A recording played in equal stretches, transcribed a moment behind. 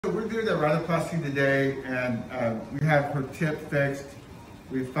So we're doing a rhinoplasty today, and we have her tip fixed.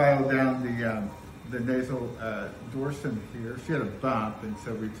 We filed down the nasal dorsum here. She had a bump, and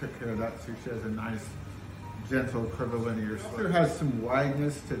so we took care of that. So she has a nice, gentle curvilinear slope. There has some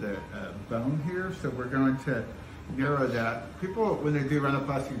wideness to the bone here, so we're going to narrow that. People, when they do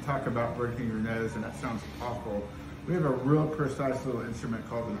rhinoplasty, talk about breaking your nose, and that sounds awful. We have a real precise little instrument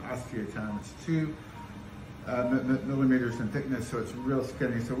called an osteotome. It's 2 millimeters in thickness, so it's real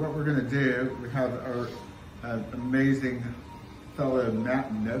skinny. So what we're going to do, we have our amazing fellow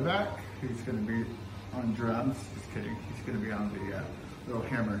Matt Novak, who's going to be on drums. Just kidding. He's going to be on the little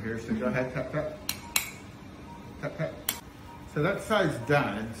hammer here. So go ahead, tap, tap, tap, tap. So that side's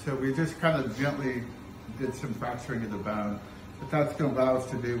done. So we just kind of gently did some fracturing of the bone. What that's going to allow us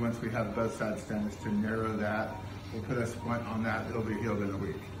to do once we have both sides done is to narrow that. We'll put a splint on that. It'll be healed in a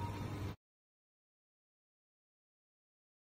week.